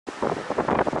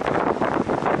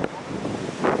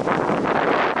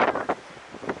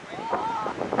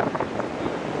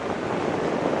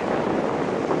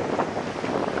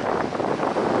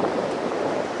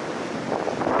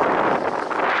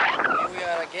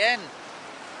Again.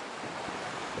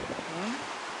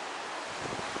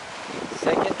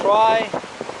 Second try.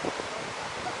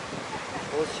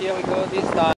 We'll see how we go this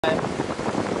time.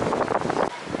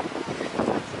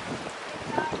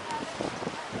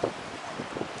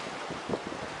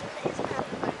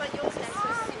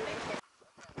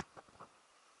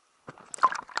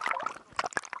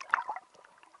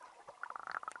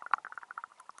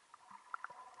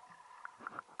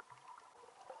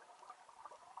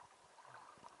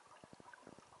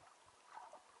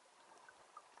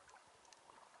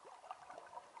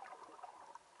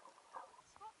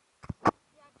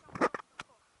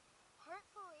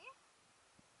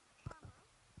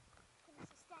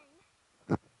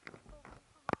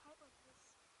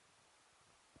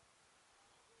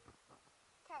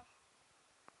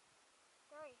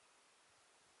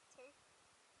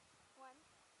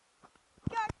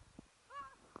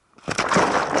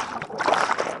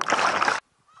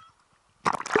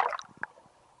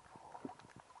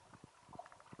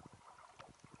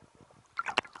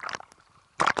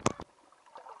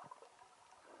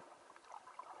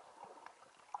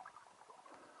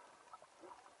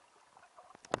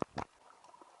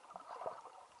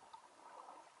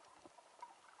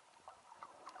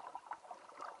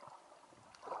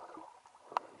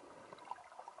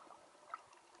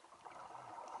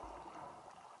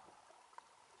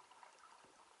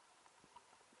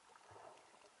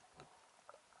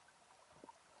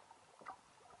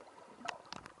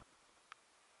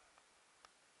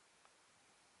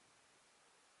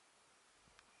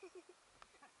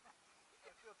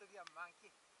 To be a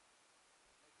monkey.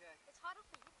 Okay. It's harder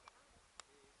for you than others.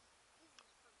 Easy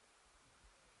for me.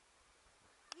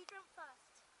 You jump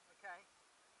first. Okay.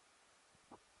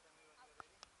 Tell me when you're ready.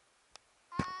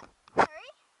 3,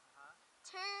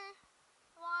 2,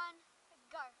 1,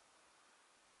 go.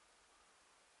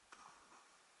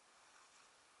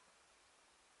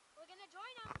 We're gonna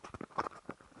join them.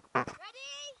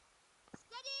 Ready?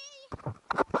 Steady!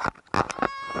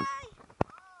 Yay!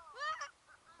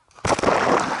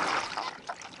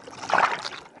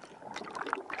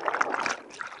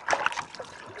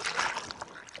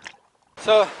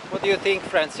 So, what do you think,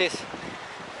 Francis?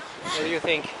 What do you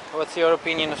think? What's your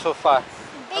opinion so far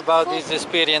about this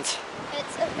experience?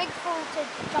 It's a big fall to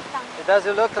drop down. It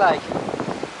doesn't look like,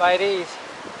 but it is.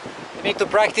 You need to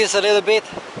practice a little bit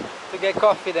to get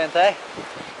confident, eh?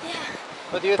 Yeah.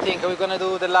 What do you think? Are we gonna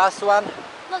do the last one?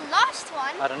 The last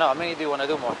one? I don't know. How many do you want to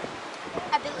do more?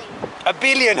 A billion. A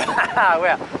billion!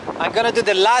 Well, I'm gonna do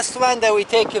the last one, then we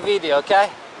take a video, okay?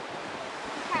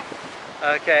 Okay.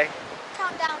 Okay.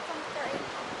 Count down from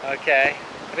 3. Okay.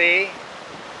 3,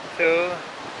 2,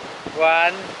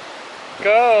 1,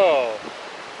 go!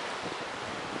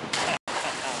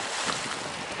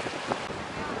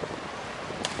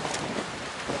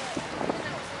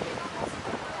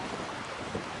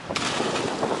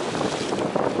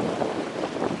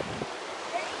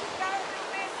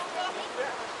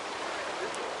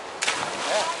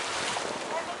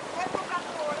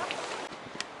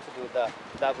 The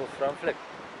double front flip.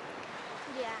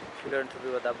 Yeah. If you learn to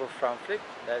do a double front flip,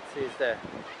 that's it there.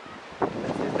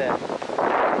 That's it there.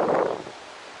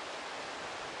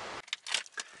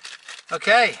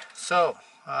 Okay, so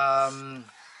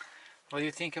what do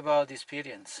you think about the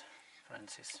experience,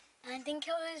 Francis? I think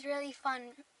it was really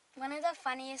fun. One of the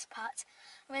funniest parts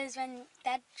was when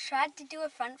Dad tried to do a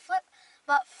front flip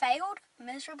but failed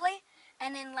miserably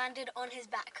and then landed on his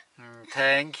back.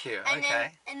 Thank you. And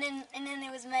okay. Then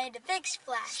it was made a big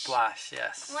splash. Splash,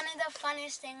 yes. One of the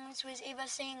funniest things was either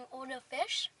seeing all the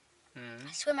fish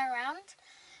swim around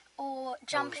or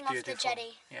jumping off the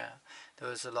jetty. Yeah, there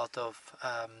was a lot of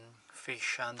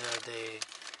fish under the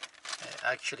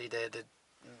actually the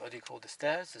what do you call the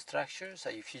stairs, the structures.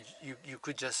 If you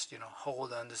could just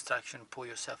hold on the structure and pull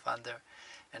yourself under,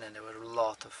 and then there were a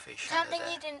lot of fish. Something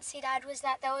you didn't see, Dad, was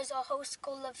that there was a whole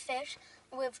school of fish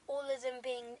with all of them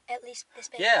being at least this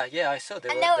big. Yeah, I saw. They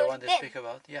were the one they speak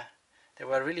about. Yeah, they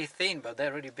were really thin, but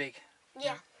they're really big.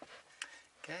 Yeah.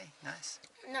 Okay, nice.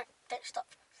 No, don't stop.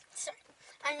 Sorry.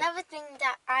 Another thing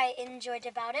that I enjoyed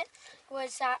about it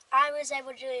was that I was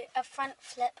able to do a front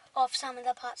flip off some of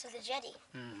the parts of the jetty.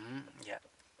 Yeah.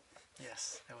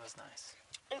 Yes, it was nice.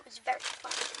 It was very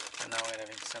fun. And now we're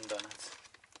having some donuts.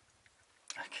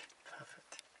 Okay,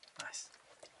 perfect. Nice.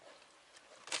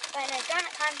 But no,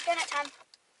 donut time, donut time.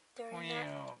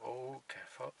 Oh,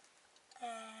 careful.